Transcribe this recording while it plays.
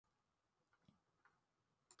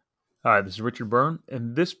Hi, this is Richard Byrne.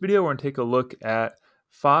 In this video, we're going to take a look at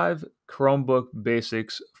 5 Chromebook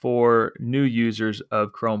basics for new users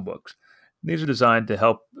of Chromebooks. These are designed to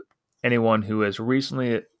help anyone who has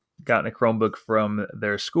recently gotten a Chromebook from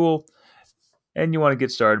their school and you want to get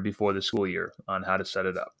started before the school year on how to set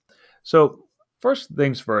it up. So, first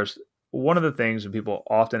things first, one of the things that people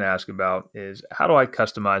often ask about is how do I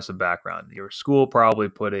customize the background? Your school probably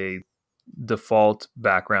put a default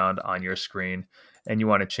background on your screen and you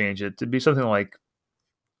want to change it to be something like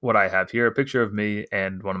what I have here, a picture of me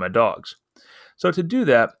and one of my dogs. So to do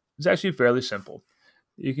that, it's actually fairly simple.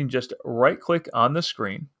 You can just right click on the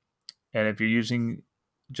screen, and if you're using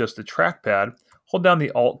just the trackpad, hold down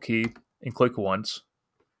the Alt key and click once.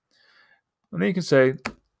 And then you can say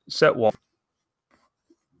set wall.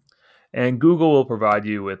 And Google will provide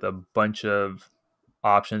you with a bunch of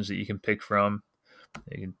options that you can pick from.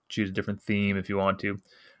 You can choose a different theme if you want to.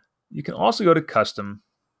 You can also go to custom,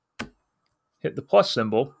 hit the plus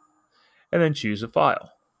symbol, and then choose a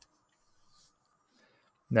file.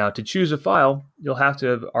 Now, to choose a file, you'll have to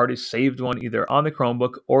have already saved one either on the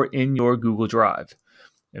Chromebook or in your Google Drive.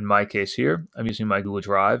 In my case here, I'm using my Google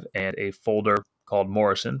Drive and a folder called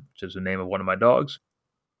Morrison, which is the name of one of my dogs.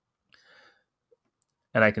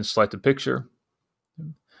 And I can select a picture,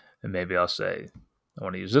 and maybe I'll say, I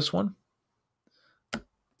want to use this one,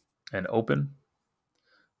 and open.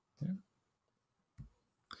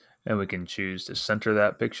 And we can choose to center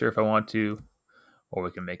that picture if I want to, or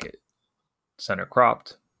we can make it center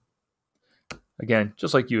cropped. Again,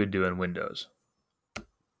 just like you would do in Windows.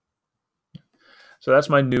 So that's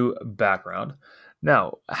my new background.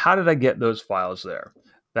 Now, how did I get those files there?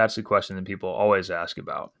 That's the question that people always ask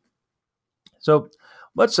about. So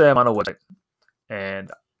let's say I'm on a website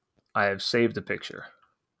and I have saved a picture.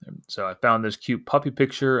 So I found this cute puppy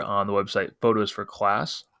picture on the website Photos for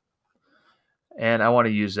Class. And I want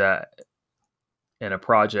to use that in a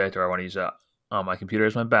project, or I want to use that on my computer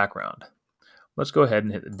as my background. Let's go ahead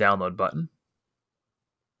and hit the download button.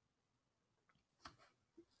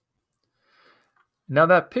 Now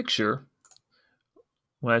that picture,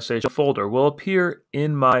 when I say show folder, will appear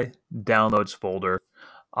in my downloads folder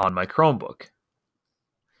on my Chromebook.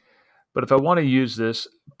 But if I want to use this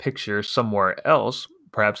picture somewhere else,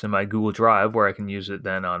 perhaps in my Google Drive where I can use it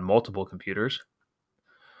then on multiple computers,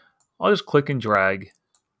 I'll just click and drag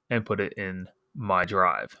and put it in my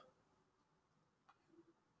drive.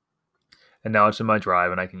 And now it's in my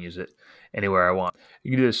drive and I can use it anywhere I want. You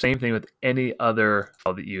can do the same thing with any other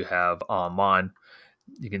file that you have online.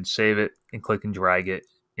 You can save it and click and drag it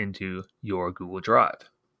into your Google Drive.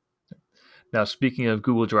 Now, speaking of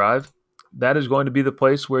Google Drive, that is going to be the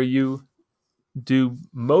place where you do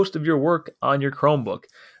most of your work on your Chromebook.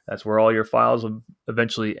 That's where all your files will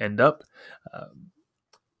eventually end up.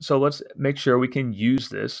 So let's make sure we can use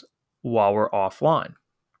this while we're offline.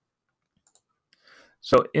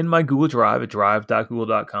 So in my Google Drive at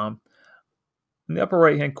drive.google.com, in the upper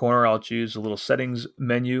right-hand corner, I'll choose the little settings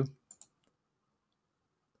menu.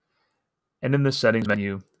 And in the settings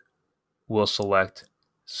menu, we'll select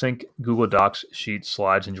sync Google Docs, Sheets,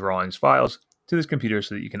 Slides, and Drawings files to this computer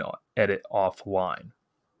so that you can edit offline.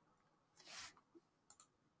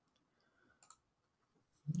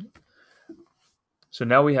 So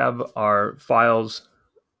now we have our files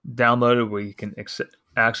downloaded. We can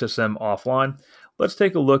access them offline. Let's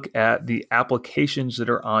take a look at the applications that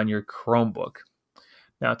are on your Chromebook.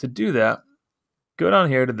 Now to do that, go down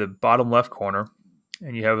here to the bottom left corner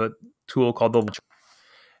and you have a tool called the Launcher.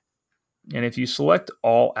 And if you select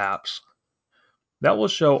all apps, that will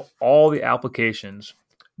show all the applications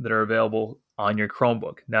that are available on your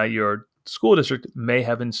Chromebook. Now your school district may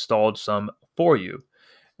have installed some for you,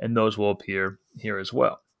 and those will appear here as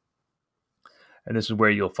well. And this is where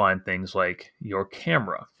you'll find things like your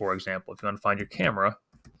camera, for example. If you want to find your camera,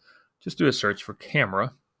 just do a search for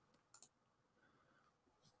camera,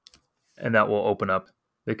 and that will open up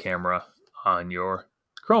the camera on your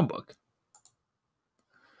Chromebook.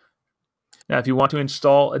 Now, if you want to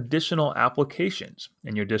install additional applications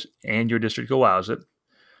and your district allows it,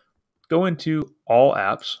 go into All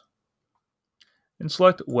Apps and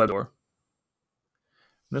select Web Store.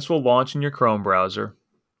 This will launch in your Chrome browser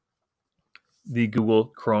the Google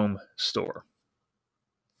Chrome Store.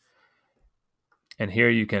 And here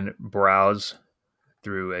you can browse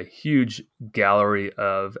through a huge gallery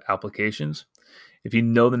of applications. If you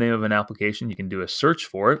know the name of an application, you can do a search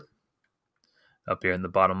for it up here in the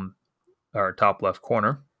bottom or top left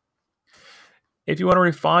corner. If you want to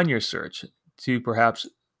refine your search to perhaps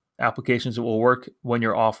applications that will work when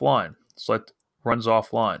you're offline, select runs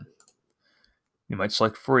offline. You might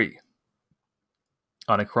select free.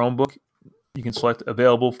 On a Chromebook, you can select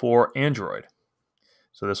available for Android.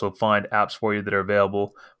 So this will find apps for you that are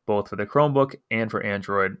available both for the Chromebook and for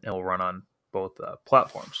Android, and will run on both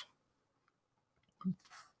platforms.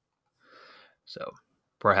 So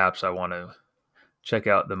perhaps I want to check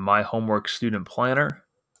out the My Homework Student Planner.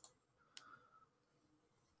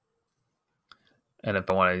 And if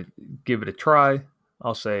I want to give it a try,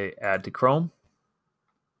 I'll say add to Chrome.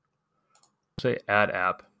 Say add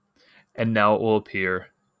app. And now it will appear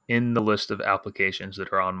in the list of applications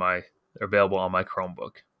that are available on my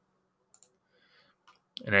Chromebook.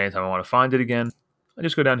 And anytime I want to find it again, I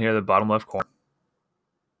just go down here to the bottom left corner,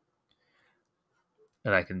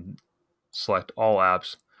 and I can select all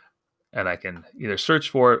apps, and I can either search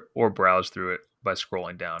for it or browse through it by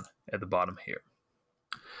scrolling down at the bottom here.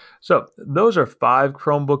 So those are 5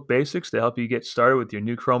 Chromebook basics to help you get started with your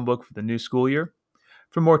new Chromebook for the new school year.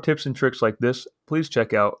 For more tips and tricks like this, please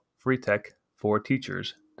check out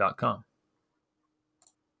freetech4teachers.com.